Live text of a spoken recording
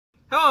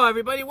Hello,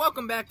 everybody.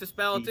 Welcome back to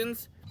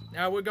Speletons.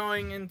 Now we're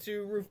going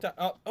into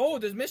rooftop. Oh,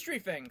 there's mystery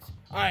things.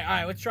 All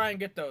right. Let's try and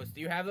get those. Do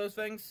you have those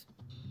things?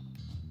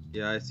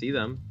 Yeah, I see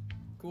them.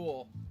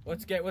 Cool.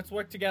 Let's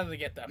work together to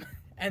get them,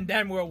 and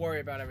then we'll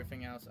worry about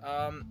everything else.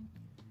 I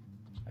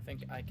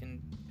think I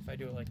can if I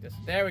do it like this.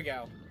 There we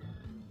go.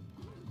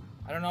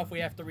 I don't know if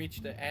we have to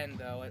reach the end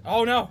though.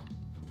 Oh no,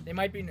 they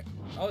might be.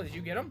 Oh, did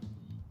you get them?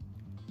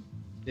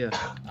 Yeah.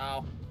 Oh.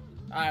 All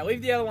right,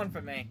 leave the other one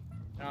for me.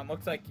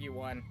 Looks like you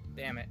won.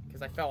 Damn it,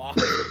 because I fell off.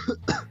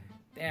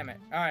 Damn it.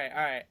 All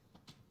right.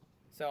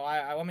 So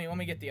let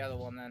me get the other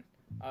one then.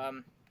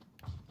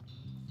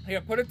 Here,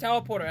 put a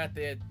teleporter at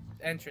the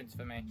entrance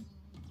for me.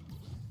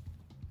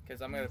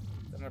 Because I'm gonna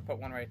put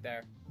one right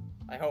there.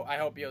 I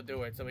hope you'll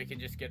do it so we can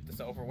just get this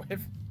over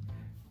with.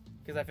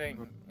 Because I think,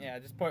 yeah,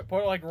 just put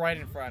it like right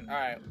in front. All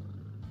right.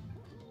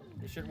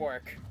 It should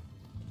work.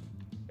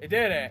 It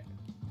did it.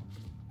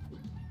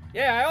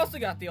 Yeah, I also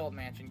got the old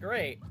mansion.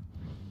 Great.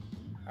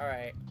 All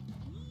right.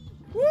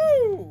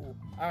 Woo!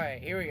 All right,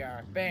 here we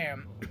are.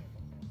 Bam.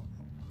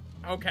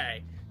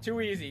 Okay. Too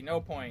easy. No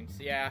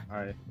points. Yeah. All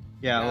right.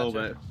 Yeah, gotcha. A little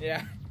bit.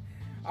 Yeah.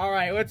 All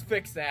right, let's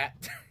fix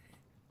that.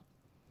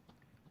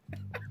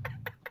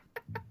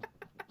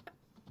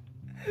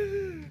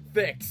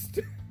 Fixed.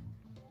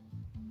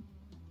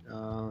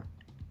 No,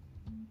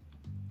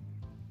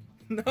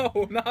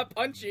 not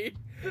Punchy.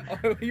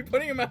 Are you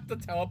putting him at the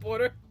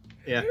teleporter?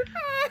 Yeah.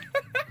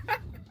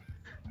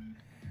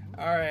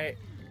 All right.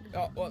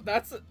 Oh, well,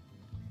 that's.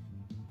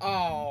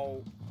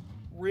 Oh,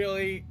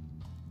 really?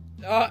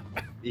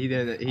 He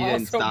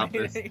didn't stop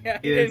this. Yeah,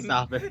 he didn't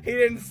stop it. He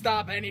didn't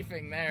stop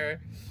anything there.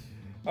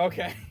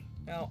 Okay.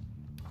 Well.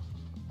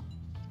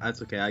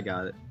 That's okay. I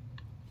got it.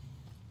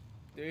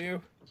 Do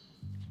you?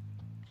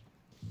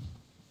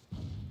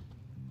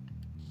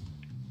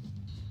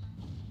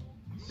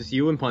 It's just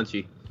you and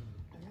Punchy.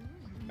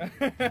 I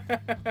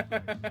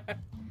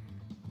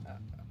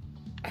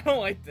don't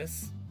like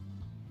this.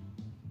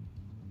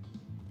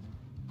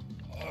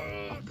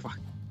 Oh, fuck.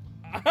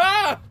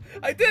 Ah!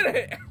 I did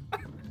it!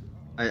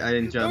 I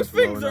didn't jump. Those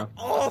things are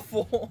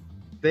awful.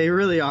 They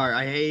really are.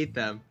 I hate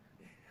them.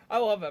 I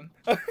love them.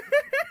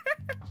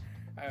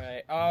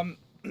 Alright,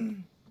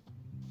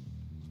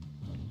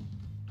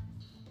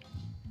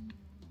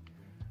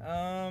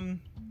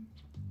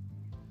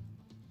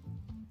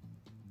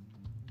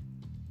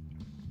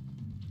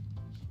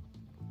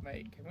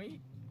 wait, can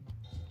we?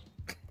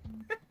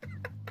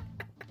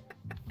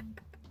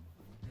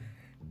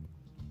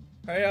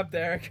 Hurry up,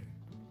 Derek.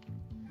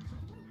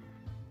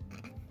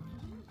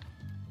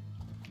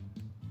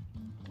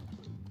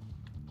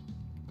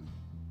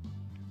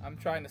 I'm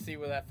trying to see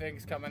where that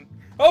thing's coming.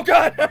 Oh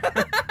God!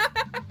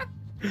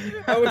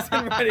 I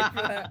wasn't ready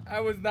for that. I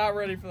was not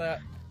ready for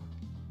that.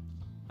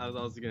 I was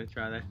also gonna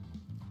try that.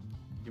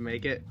 Did you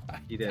make it?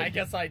 You did. I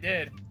guess I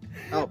did.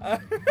 Oh.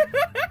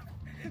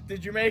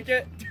 Did you make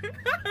it?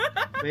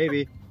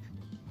 Maybe.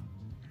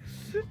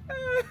 This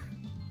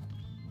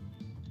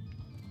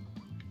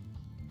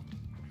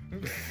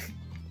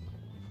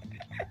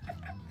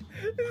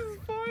is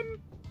fun.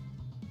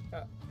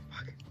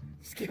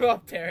 Just give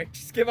up, Derek.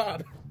 Just give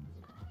up.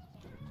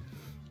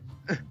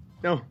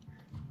 No.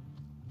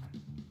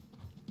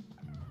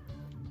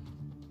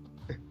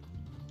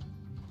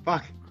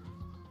 Fuck.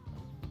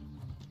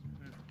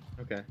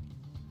 Okay.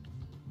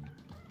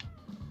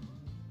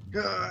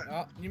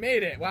 Oh, you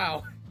made it.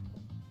 Wow.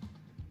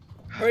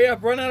 Hurry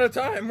up. Run out of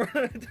time. Run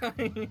out of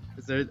time.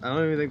 Is there? I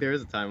don't even think there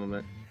is a time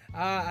limit.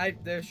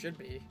 There should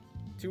be.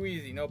 Too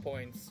easy. No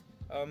points.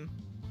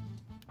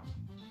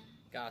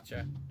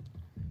 Gotcha.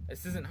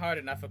 This isn't hard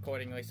enough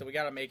accordingly, so we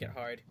gotta make it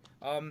hard.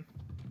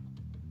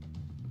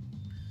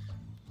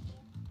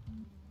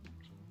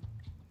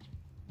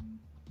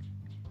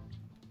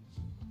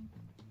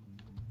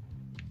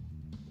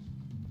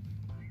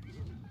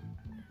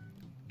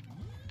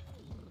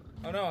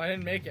 Oh no, I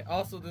didn't make it.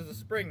 Also, there's a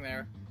spring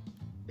there.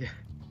 Yeah.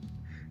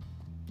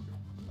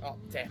 Oh,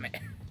 damn it.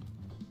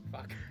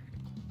 Fuck.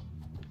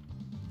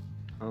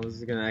 Oh, this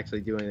is gonna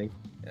actually do anything.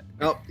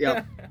 Oh,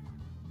 yep.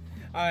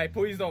 Alright,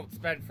 please don't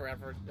spend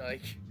forever.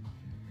 Like,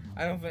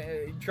 I don't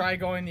think. Try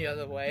going the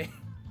other way.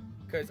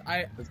 Because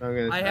I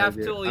have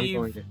to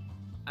leave.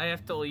 I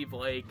have to leave,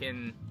 like,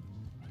 in.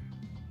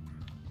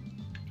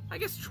 I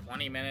guess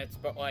 20 minutes,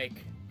 but,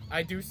 like,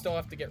 I do still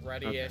have to get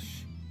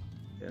ready-ish.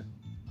 Okay. Yeah.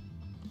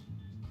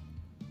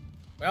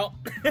 Well,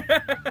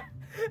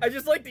 I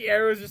just like the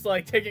arrows just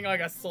like taking like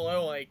a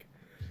slow like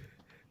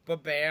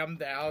ba-bam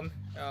down.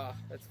 Oh,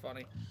 that's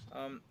funny.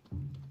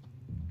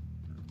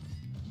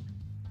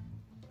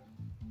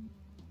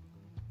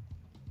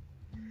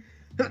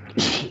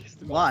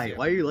 Why?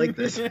 Why are you like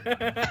this? It's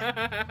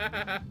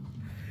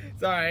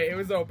alright, it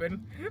was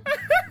open.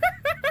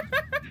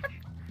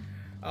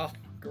 Oh,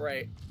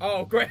 great.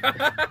 Oh, great.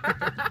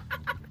 I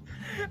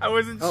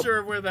wasn't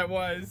sure where that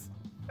was.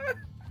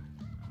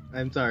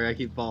 I'm sorry, I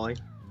keep falling.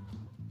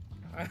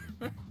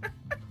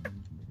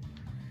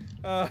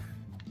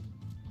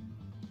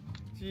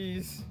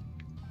 Jeez.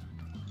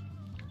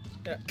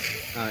 Yeah.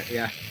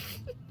 Yeah.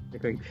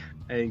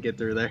 I didn't get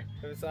through there.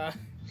 It was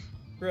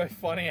really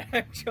funny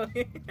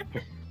actually.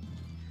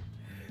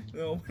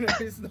 No,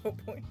 there's no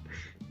point.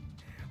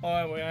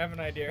 Oh wait, I have an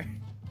idea.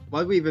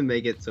 Why'd we even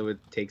make it so it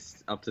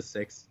takes up to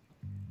 6?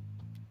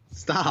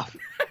 Stop!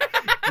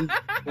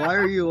 Why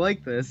are you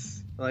like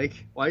this?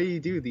 Like, why do you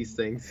do these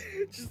things?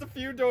 Just a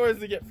few doors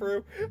to get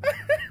through.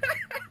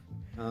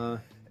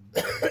 It's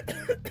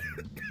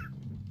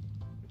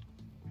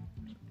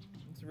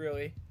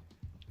really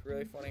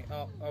funny.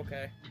 Oh,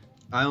 okay.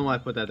 I don't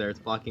want to put that there. It's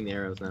blocking the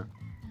arrows now.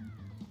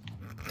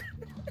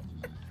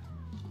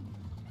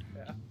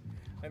 Yeah.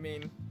 I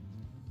mean...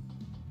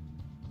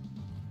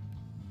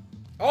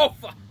 Oh,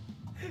 fuck!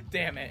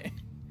 Damn it.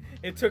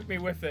 It took me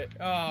with it.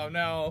 Oh,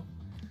 no.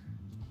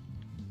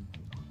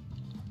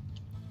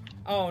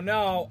 Oh,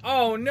 no.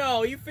 Oh,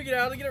 no. You figured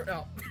out how to get it.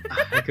 Oh.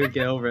 I couldn't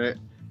get over it.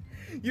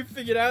 You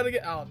figured out how to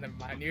get... Oh, never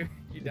mind. You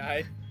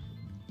died.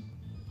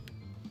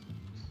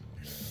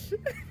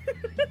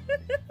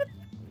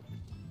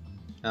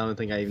 I don't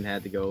think I even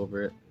had to go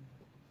over it.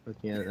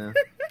 Looking at it now.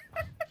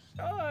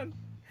 Sean,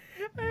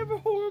 I have a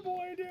horrible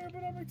idea,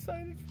 but I'm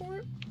excited for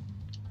it.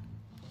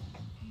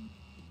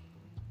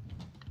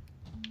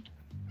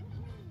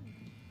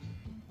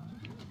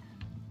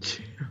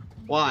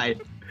 Why?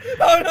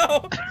 Oh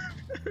no!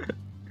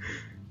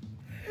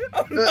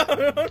 Oh no,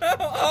 no, no!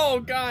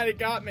 Oh god, it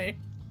got me.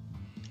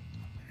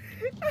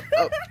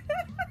 Oh.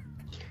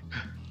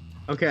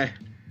 Okay,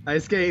 I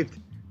escaped.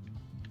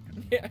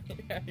 Yeah,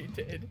 you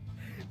did.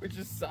 Which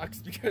just sucks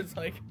because,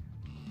 like,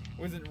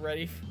 wasn't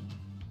ready.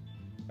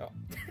 Oh.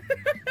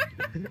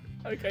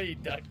 Okay, you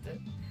ducked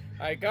it.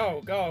 Alright,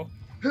 go. Oh,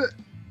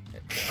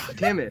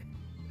 damn it.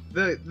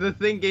 The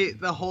thing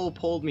the hole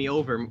pulled me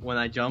over when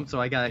I jumped, so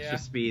I got extra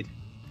speed.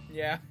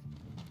 Yeah.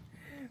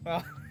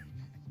 Well,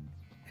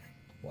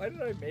 why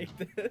did I make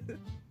this?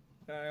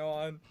 Hang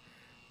on.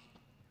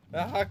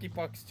 The hockey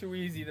puck's too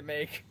easy to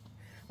make.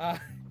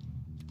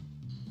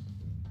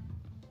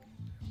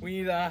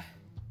 We need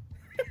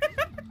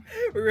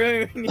we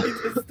really need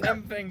to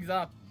stem things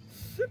up.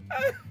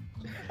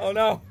 Oh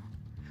no.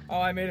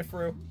 Oh, I made it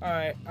through.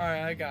 Alright,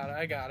 I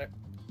got it.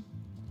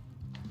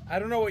 I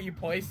don't know what you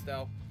placed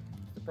though.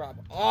 That's the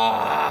problem.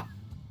 Ah!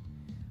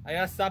 I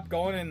gotta stop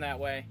going in that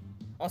way.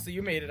 Also,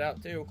 you made it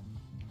out too.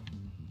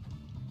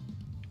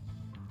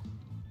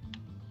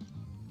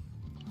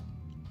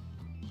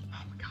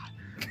 Oh my god.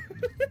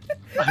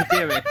 Oh,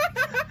 damn it.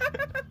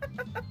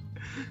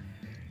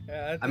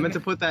 Yeah, I meant to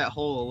put that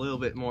hole a little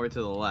bit more to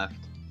the left.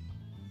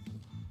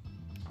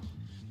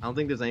 I don't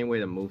think there's any way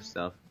to move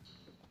stuff.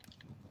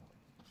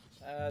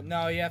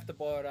 No, you have to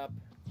blow it up.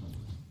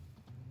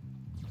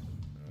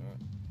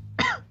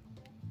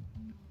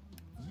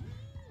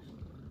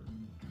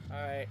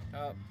 Alright,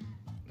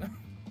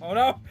 oh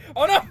no!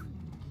 Oh no!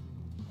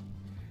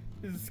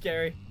 This is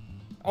scary.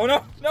 Oh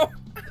no! No!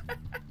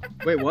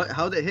 Wait, what?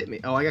 How did it hit me?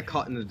 Oh, I got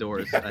caught in the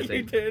doors, Yeah, I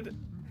think. you did.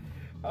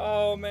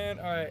 Oh man,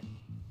 alright.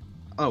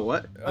 Oh,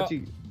 what? How'd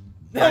you...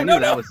 No, Yeah, I knew no,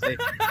 that no. was safe.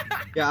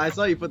 Yeah, I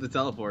saw you put the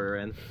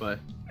teleporter in, but...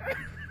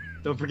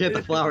 Don't forget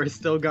the flower is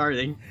still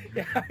guarding.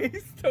 Yeah,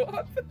 he's still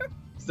up there.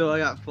 Still, I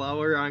got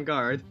flower on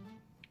guard.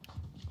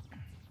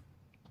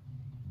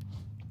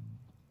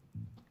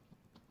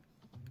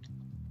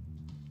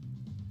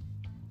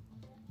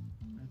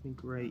 I think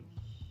right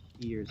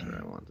here's where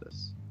I want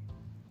this.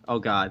 Oh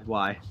god,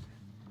 why?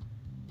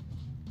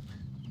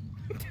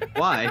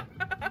 Why?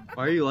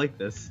 Why are you like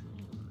this?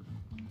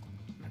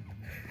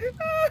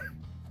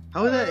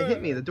 How did that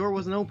hit me? The door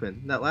wasn't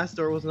open. That last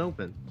door wasn't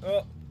open.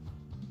 Oh.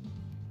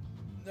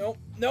 Nope,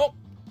 nope,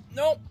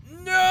 nope,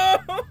 no!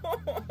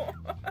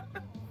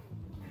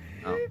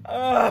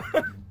 Oh.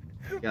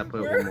 Gotta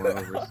put one more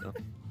over, so.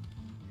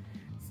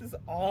 This is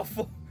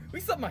awful. At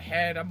least I'm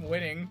ahead, I'm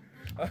winning.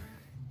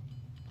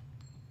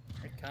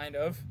 Kind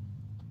of.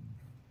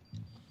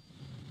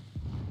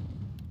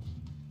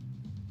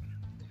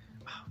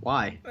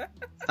 Why?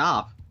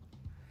 Stop.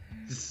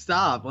 Just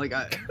stop. Like,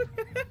 I...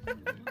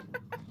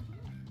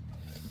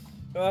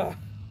 Ugh.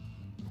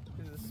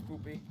 This is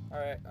spoopy.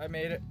 Alright, I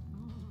made it.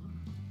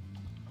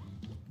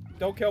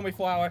 Don't kill me,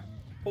 Flower.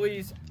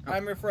 Please. Oh.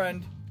 I'm your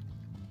friend.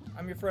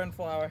 I'm your friend,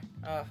 Flower.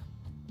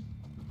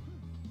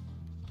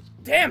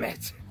 Damn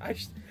it!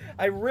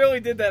 I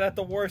really did that at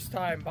the worst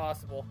time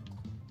possible.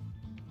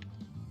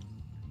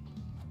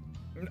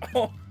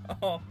 Oh,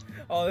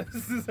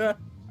 this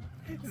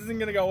isn't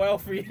gonna go well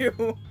for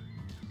you.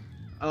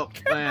 Oh,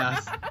 my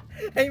ass.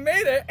 I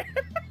made it!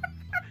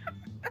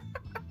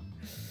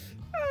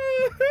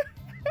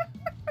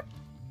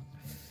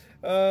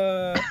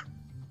 Are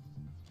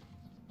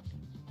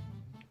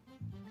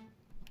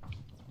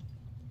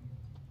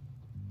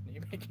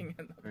you making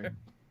another?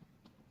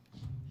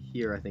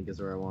 Here, I think,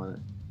 is where I want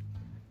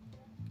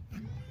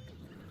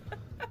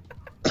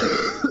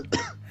it.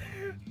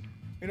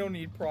 We don't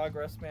need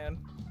progress, man.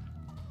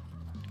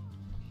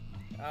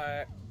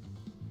 Alright.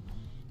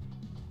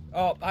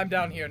 Oh, I'm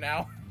down here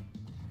now.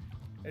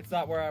 It's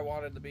not where I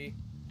wanted to be.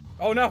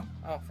 Oh no!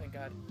 Oh, thank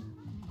God.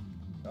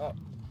 Oh.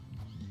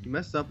 You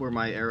messed up where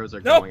my arrows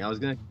are Nope. going. I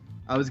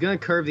was gonna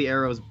curve the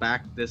arrows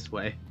back this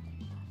way.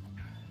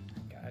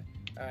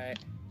 Alright.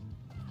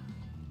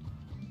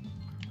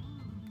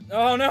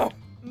 Oh no!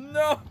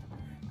 No!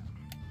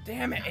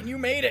 Damn it, and you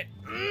made it!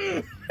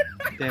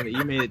 Damn it,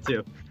 you made it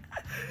too.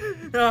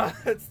 Ah,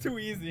 that's too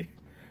easy.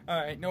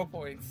 Alright, no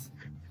points.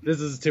 This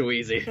is too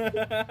easy.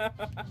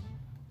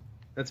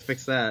 Let's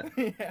fix that.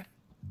 Yeah.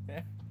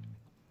 Yeah.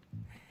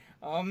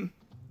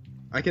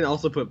 I can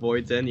also put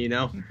voids in, you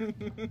know?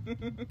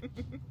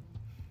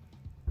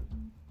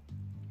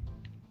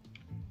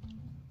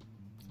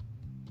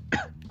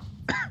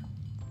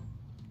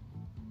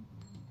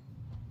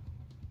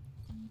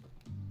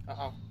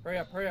 Uh-oh. Hurry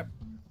up, hurry up.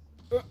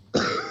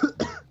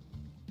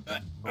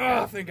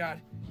 Oh, thank God.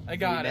 I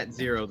got it. Net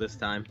 0 this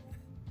time.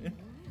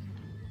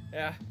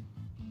 Yeah.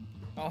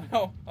 Oh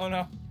no, oh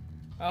no.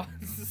 Oh,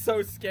 this is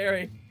so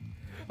scary.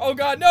 Oh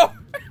God, no!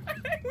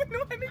 I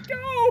wouldn't let me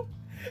go!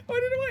 Why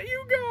did I let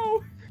you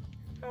go?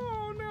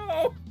 Oh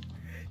no!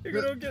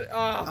 You're gonna get.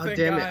 Oh, Oh thank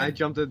damn God.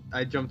 it!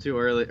 I jumped too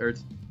early or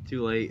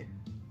too late.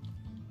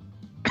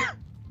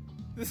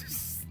 This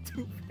is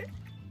stupid.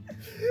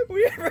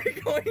 We ever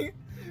going?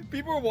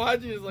 People are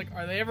watching. Is like,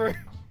 are they ever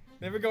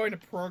going to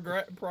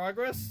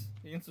progress?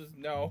 The answer is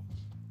no.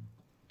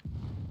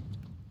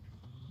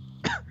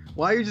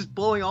 Why are you just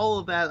blowing all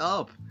of that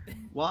up?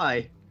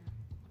 Why?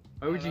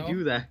 Why would you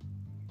do that?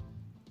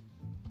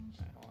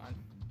 Right, hold on.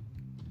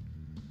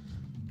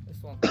 This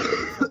one's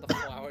the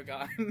flower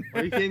guy.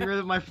 Why are you getting rid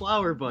of my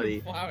flower, buddy?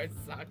 The flower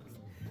sucks.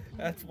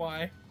 That's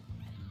why.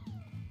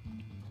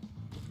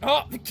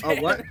 Oh,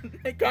 what?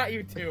 They got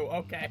you too.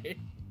 Okay.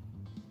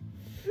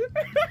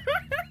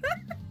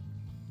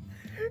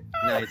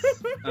 Nice.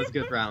 That was a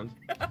good round.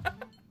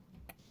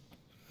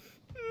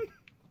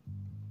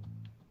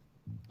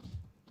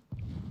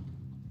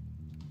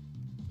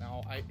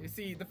 No,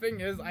 see. The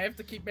thing is, I have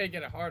to keep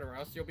making it harder, or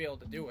else you'll be able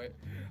to do it.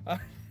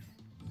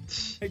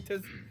 Like,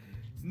 there's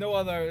no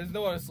other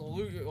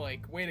solution,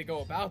 like, way to go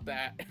about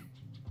that.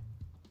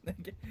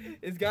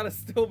 It's gotta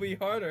still be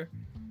harder.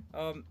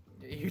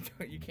 You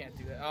can't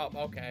do that. Oh,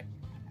 okay.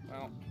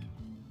 Well.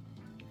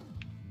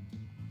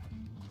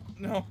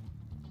 No.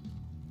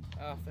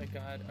 Oh, thank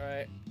God.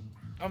 Alright.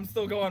 I'm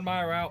still going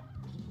my route.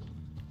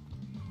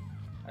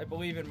 I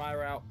believe in my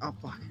route. Oh,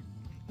 fuck.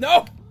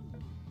 No!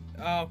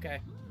 Oh, okay.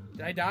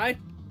 Did I die?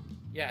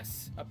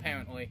 Yes,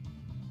 apparently.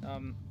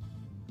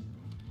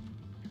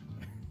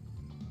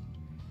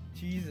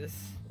 Jesus.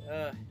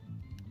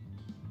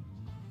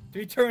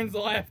 3 turns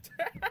left.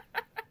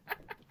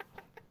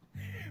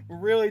 We're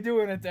really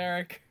doing it,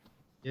 Derek.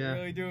 Yeah. We're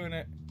really doing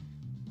it.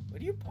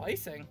 What are you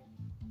placing?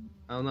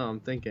 I don't know, I'm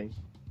thinking.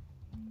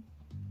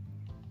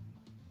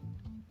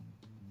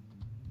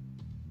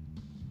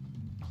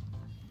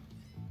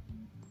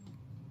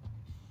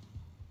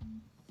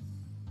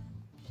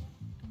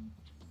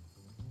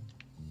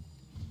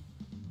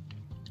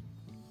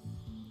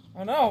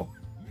 Oh no!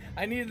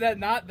 I needed that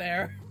not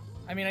there.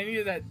 I mean, I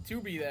needed that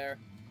to be there.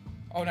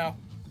 Oh no.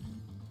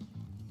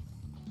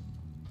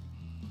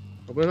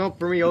 Open up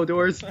for me, oh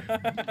doors.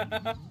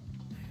 The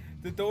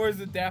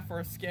doors of death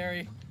are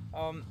scary.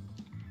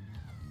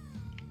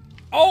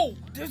 Oh!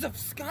 There's a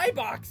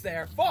skybox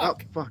there!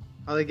 Fuck! Oh, fuck.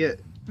 How'd I get...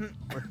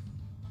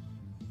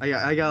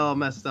 I got all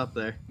messed up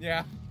there.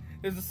 Yeah.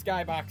 There's a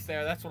skybox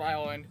there. That's what I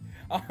learned.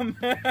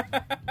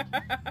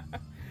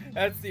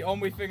 That's the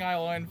only thing I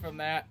learned from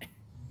that.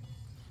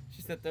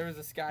 She said there was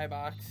a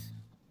skybox.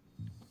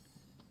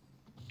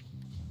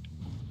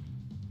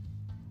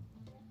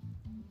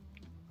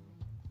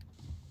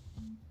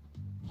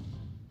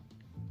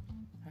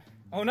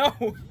 Oh no!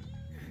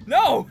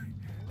 No!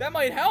 That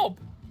might help!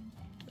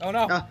 Oh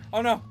no!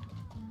 Oh no!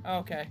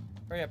 Okay.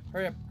 Hurry up,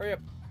 hurry up, hurry up.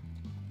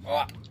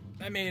 Oh!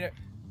 I made it.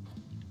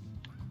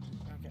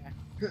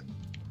 Okay.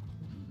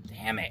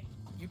 Damn it!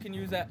 You can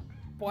use that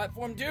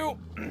platform too!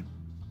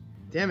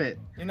 Damn it.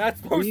 You're not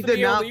supposed We to did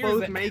be able not to use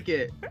both it. make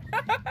it.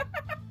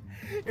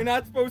 You're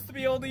not supposed to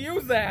be able to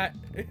use that!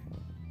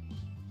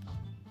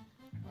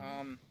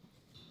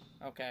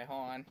 Okay,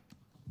 hold on.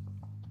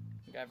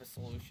 I think I have a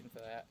solution for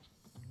that.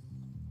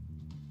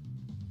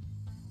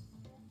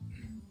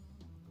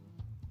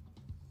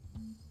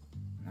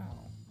 No.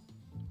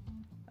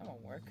 That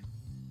won't work.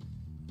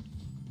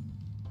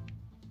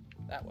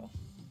 That will.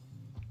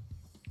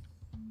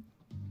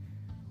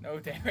 No,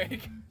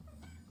 Derek.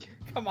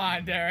 Come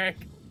on, Derek.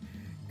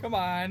 Come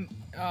on.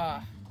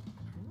 Ugh.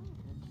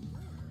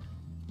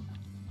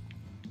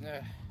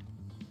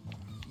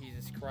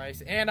 Jesus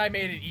Christ. And I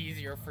made it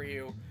easier for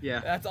you.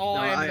 Yeah. That's all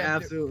no, I I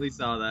absolutely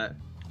saw that.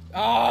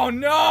 Oh,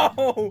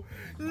 no!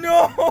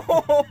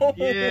 No!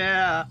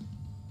 Yeah.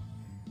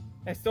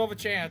 I still have a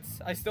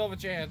chance. I still have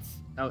a chance.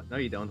 No,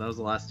 you don't. That was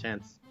the last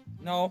chance.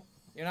 No,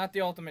 you're not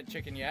the ultimate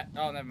chicken yet.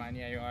 Oh, never mind.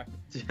 Yeah, you are.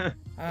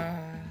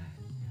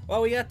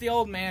 Well, we got the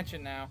old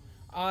mansion now.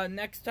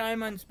 Next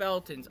time on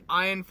Speletons,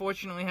 I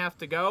unfortunately have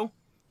to go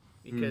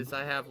because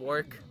I have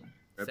work.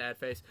 Yep. Sad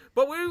face.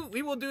 But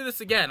we will do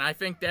this again. I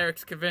think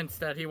Derek's convinced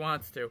that he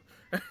wants to.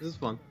 This is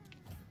fun.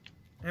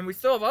 And we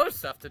still have other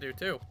stuff to do,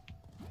 too.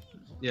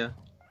 Yeah.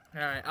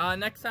 Alright,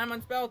 next time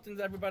on Speletons,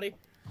 everybody.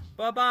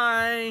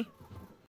 Bye-bye.